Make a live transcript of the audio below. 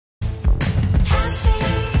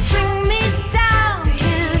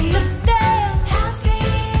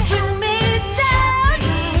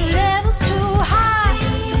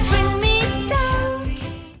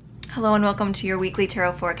Hello and welcome to your weekly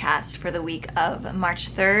tarot forecast for the week of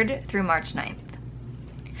March 3rd through March 9th.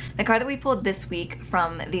 The card that we pulled this week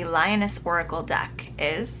from the Lioness Oracle deck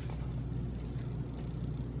is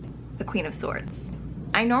the Queen of Swords.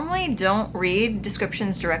 I normally don't read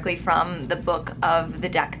descriptions directly from the book of the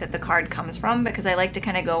deck that the card comes from because I like to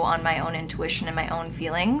kind of go on my own intuition and my own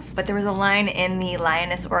feelings. But there was a line in the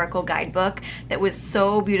Lioness Oracle guidebook that was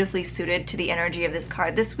so beautifully suited to the energy of this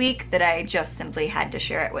card this week that I just simply had to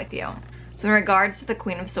share it with you. So in regards to the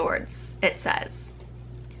Queen of Swords, it says,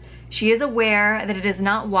 "She is aware that it is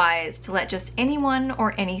not wise to let just anyone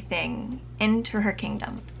or anything into her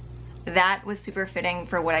kingdom." That was super fitting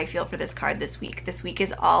for what I feel for this card this week. This week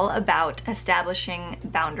is all about establishing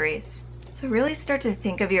boundaries. So really start to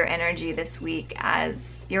think of your energy this week as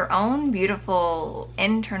your own beautiful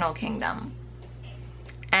internal kingdom.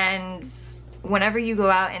 And whenever you go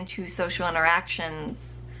out into social interactions,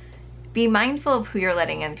 be mindful of who you're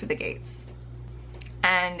letting in through the gates.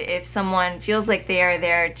 And if someone feels like they are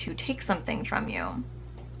there to take something from you,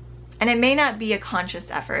 and it may not be a conscious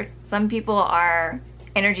effort, some people are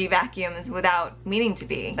energy vacuums without meaning to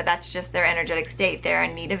be, but that's just their energetic state. They're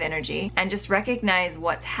in need of energy, and just recognize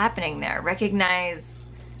what's happening there. Recognize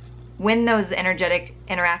when those energetic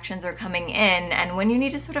interactions are coming in and when you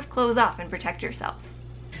need to sort of close off and protect yourself.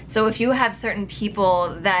 So if you have certain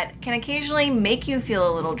people that can occasionally make you feel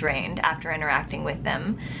a little drained after interacting with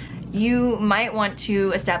them, you might want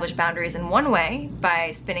to establish boundaries in one way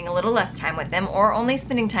by spending a little less time with them, or only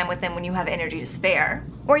spending time with them when you have energy to spare.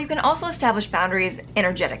 Or you can also establish boundaries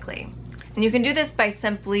energetically. And you can do this by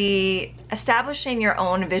simply establishing your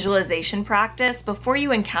own visualization practice before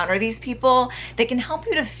you encounter these people that can help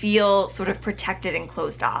you to feel sort of protected and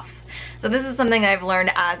closed off. So this is something I've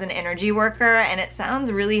learned as an energy worker, and it sounds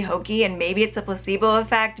really hokey, and maybe it's a placebo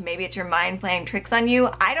effect, maybe it's your mind playing tricks on you.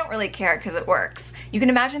 I don't really care because it works. You can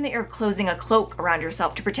imagine that you're closing a cloak around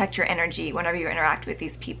yourself to protect your energy whenever you interact with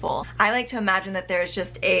these people. I like to imagine that there's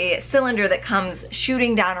just a cylinder that comes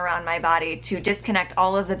shooting down around my body to disconnect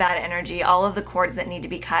all of the bad energy, all of the cords that need to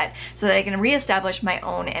be cut, so that I can reestablish my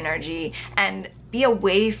own energy and be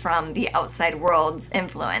away from the outside world's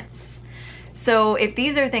influence. So if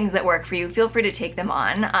these are things that work for you, feel free to take them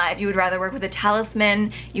on. If you would rather work with a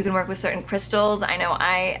talisman, you can work with certain crystals. I know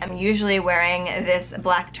I am usually wearing this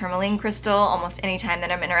black tourmaline crystal almost any time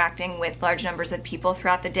that I'm interacting with large numbers of people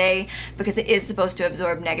throughout the day, because it is supposed to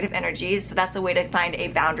absorb negative energies. So that's a way to find a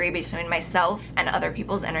boundary between myself and other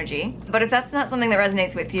people's energy. But if that's not something that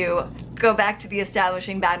resonates with you, go back to the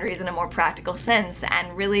establishing boundaries in a more practical sense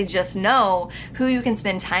and really just know who you can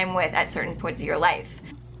spend time with at certain points of your life.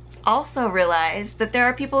 Also realize that there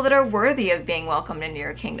are people that are worthy of being welcomed into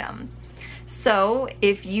your kingdom. So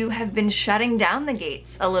if you have been shutting down the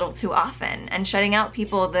gates a little too often and shutting out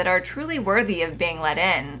people that are truly worthy of being let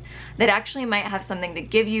in, that actually might have something to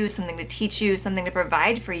give you, something to teach you, something to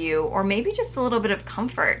provide for you, or maybe just a little bit of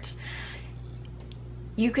comfort,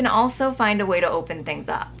 you can also find a way to open things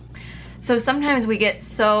up. So sometimes we get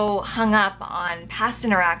so hung up on past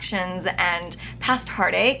interactions and past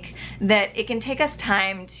heartache that it can take us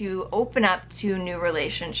time to open up to new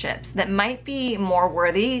relationships that might be more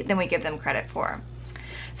worthy than we give them credit for.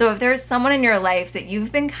 So if there's someone in your life that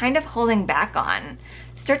you've been kind of holding back on,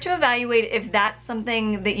 start to evaluate if that's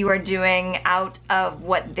something that you are doing out of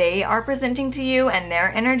what they are presenting to you and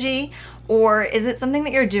their energy, or is it something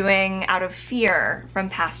that you're doing out of fear from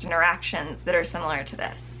past interactions that are similar to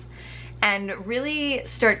this? And really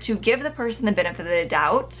start to give the person the benefit of the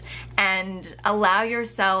doubt and allow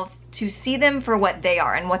yourself to see them for what they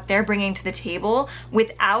are and what they're bringing to the table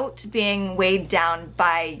without being weighed down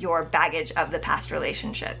by your baggage of the past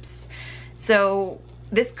relationships. So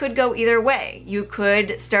this could go either way. You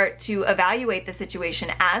could start to evaluate the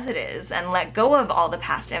situation as it is and let go of all the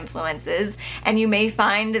past influences, and you may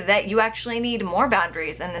find that you actually need more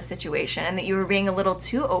boundaries in this situation and that you were being a little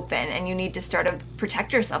too open and you need to start to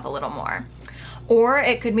protect yourself a little more. Or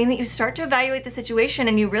it could mean that you start to evaluate the situation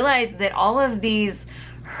and you realize that all of these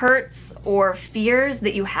hurts or fears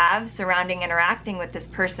that you have surrounding interacting with this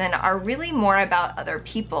person are really more about other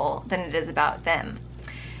people than it is about them.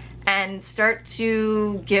 And start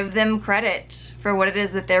to give them credit for what it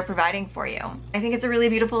is that they're providing for you. I think it's a really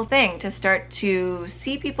beautiful thing to start to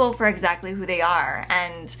see people for exactly who they are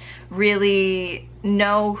and really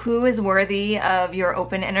know who is worthy of your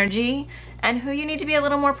open energy and who you need to be a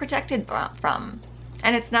little more protected from.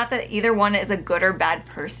 And it's not that either one is a good or bad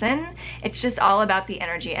person, it's just all about the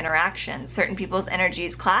energy interaction. Certain people's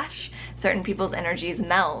energies clash, certain people's energies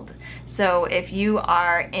meld. So if you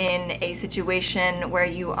are in a situation where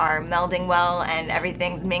you are melding well and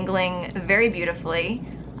everything's mingling very beautifully,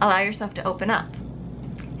 allow yourself to open up.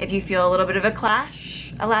 If you feel a little bit of a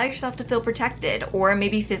clash, allow yourself to feel protected, or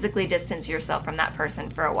maybe physically distance yourself from that person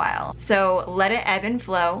for a while. So let it ebb and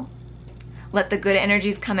flow. Let the good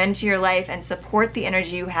energies come into your life and support the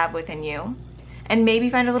energy you have within you. And maybe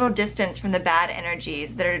find a little distance from the bad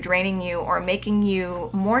energies that are draining you or making you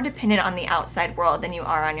more dependent on the outside world than you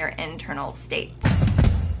are on your internal state.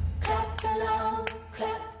 Clap along,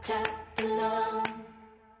 clap along,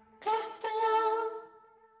 clap along.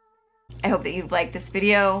 I hope that you've liked this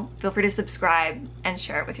video. Feel free to subscribe and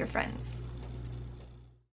share it with your friends.